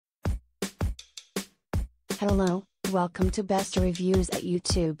Hello, welcome to Best Reviews at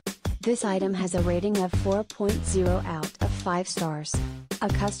YouTube. This item has a rating of 4.0 out of 5 stars. A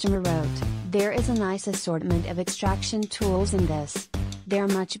customer wrote, "There is a nice assortment of extraction tools in this. They're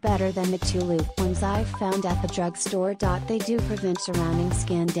much better than the 2-loop ones I've found at the drugstore. They do prevent surrounding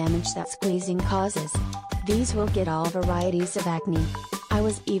skin damage that squeezing causes. These will get all varieties of acne. I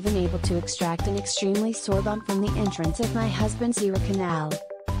was even able to extract an extremely sore bump from the entrance of my husband's ear canal.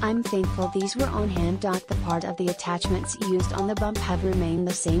 I'm thankful these were on hand. The part of the attachments used on the bump have remained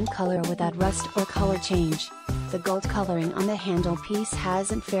the same color without rust or color change. The gold coloring on the handle piece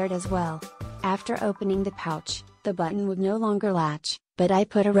hasn't fared as well. After opening the pouch, the button would no longer latch, but I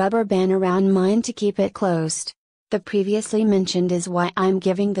put a rubber band around mine to keep it closed. The previously mentioned is why I'm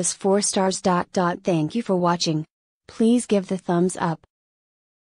giving this 4 stars. Thank you for watching. Please give the thumbs up.